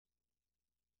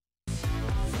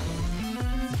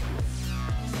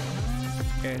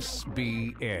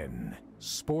SBN,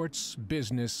 Sports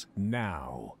Business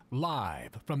Now,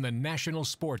 live from the National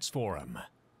Sports Forum.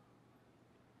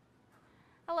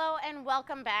 Hello and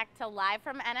welcome back to Live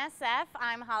from NSF.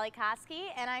 I'm Holly Koski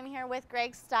and I'm here with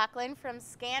Greg Stocklan from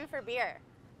Scan4Beer.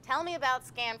 Tell me about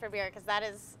Scan4Beer because that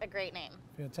is a great name.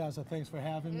 Fantastic, thanks for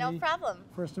having me. No problem.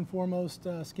 First and foremost,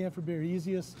 Scan4Beer,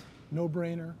 easiest,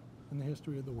 no-brainer in the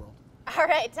history of the world. All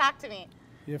right, talk to me.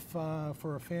 If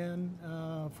for a fan,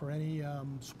 for any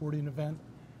sporting event,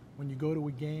 when you go to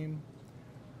a game,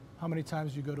 how many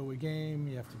times you go to a game,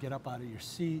 you have to get up out of your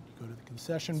seat, you go to the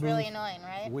concession booth. It's really annoying,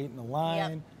 right? You wait in the line.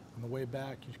 Yep. On the way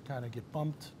back, you kind of get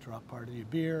bumped, drop part of your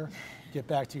beer, get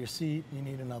back to your seat, you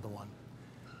need another one.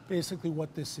 Basically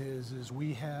what this is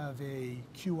we have a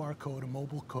QR code, a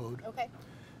mobile code, Okay.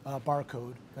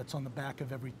 Barcode, that's on the back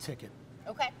of every ticket.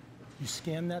 Okay. You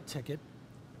scan that ticket,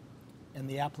 and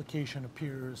the application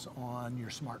appears on your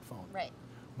smartphone. Right.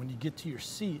 When you get to your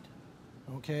seat,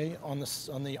 okay, on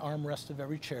the armrest of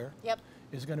every chair, Yep.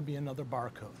 is going to be another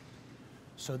barcode.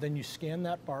 So then you scan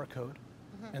that barcode,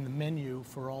 and the menu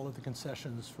for all of the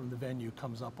concessions from the venue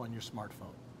comes up on your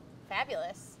smartphone.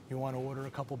 Fabulous. You want to order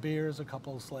a couple beers, a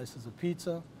couple of slices of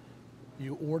pizza,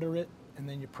 you order it, and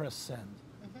then you press send.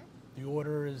 The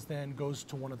order is then goes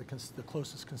to one of the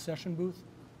closest concession booth,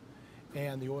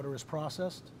 and the order is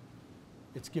processed.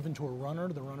 It's given to a runner.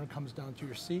 The runner comes down to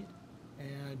your seat,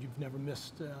 and you've never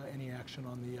missed any action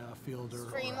on the field.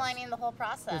 Streamlining the whole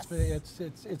process.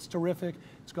 It's terrific.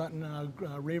 It's gotten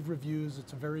rave reviews.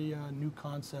 It's a very new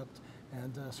concept,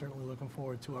 and certainly looking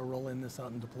forward to rolling this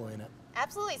out and deploying it.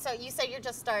 Absolutely. So you said you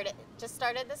just started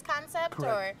this concept?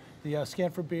 Correct. The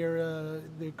Scan4Beer,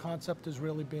 the concept has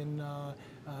really been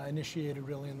initiated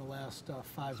really in the last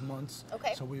 5 months.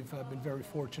 Okay. So we've been very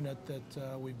fortunate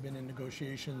that we've been in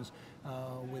negotiations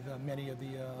with many of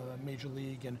the major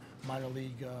league and minor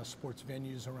league sports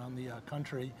venues around the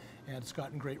country, and it's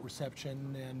gotten great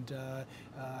reception. And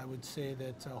I would say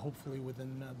that hopefully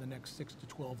within the next 6 to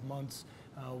 12 months,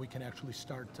 we can actually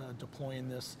start deploying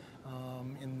this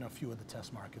in a few of the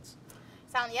test markets.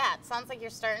 Yeah, it sounds like you're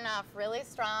starting off really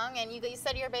strong, and you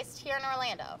said you're based here in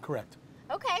Orlando. Correct.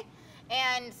 Okay,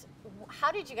 and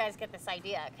how did you guys get this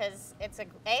idea? Because it's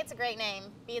a great name,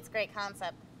 B, it's a great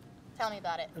concept. Tell me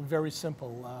about it. Very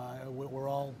simple. We're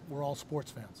all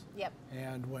sports fans. Yep.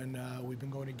 And when we've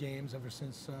been going to games ever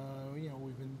since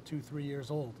we've been 2-3 years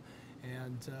old,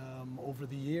 and over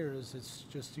the years it's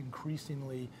just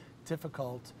increasingly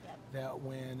difficult that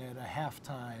when at a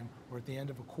halftime or at the end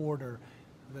of a quarter,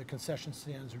 the concession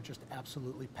stands are just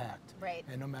absolutely packed. Right.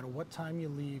 And no matter what time you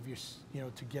leave,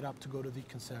 to get up to go to the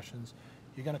concessions,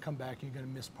 you're going to come back and you're going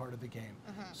to miss part of the game.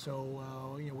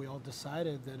 So we all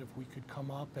decided that if we could come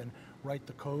up and write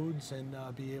the codes and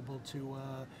be able to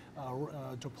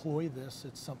deploy this,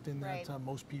 it's something that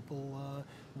most people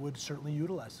would certainly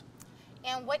utilize.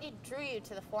 And what drew you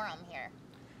to the forum here?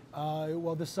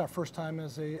 Well, this is our first time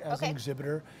as an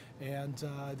exhibitor, and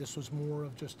this was more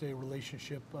of just a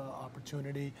relationship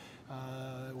opportunity.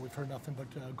 We've heard nothing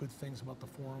but good things about the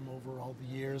forum over all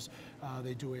the years.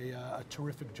 They do a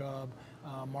terrific job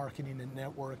marketing and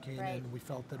networking, and we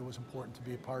felt that it was important to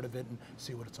be a part of it and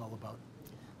see what it's all about.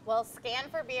 Well,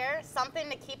 Scan4Beer, something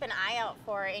to keep an eye out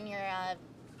for in your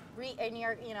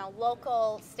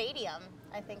local stadium.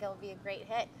 I think it'll be a great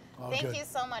hit. Thank you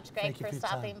so much, Greg, for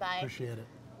stopping by. Appreciate it.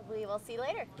 We will see you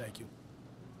later. Thank you.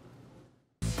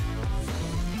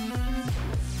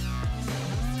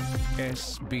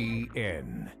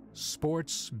 SBN,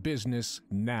 Sports Business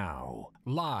Now,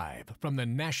 live from the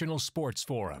National Sports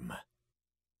Forum.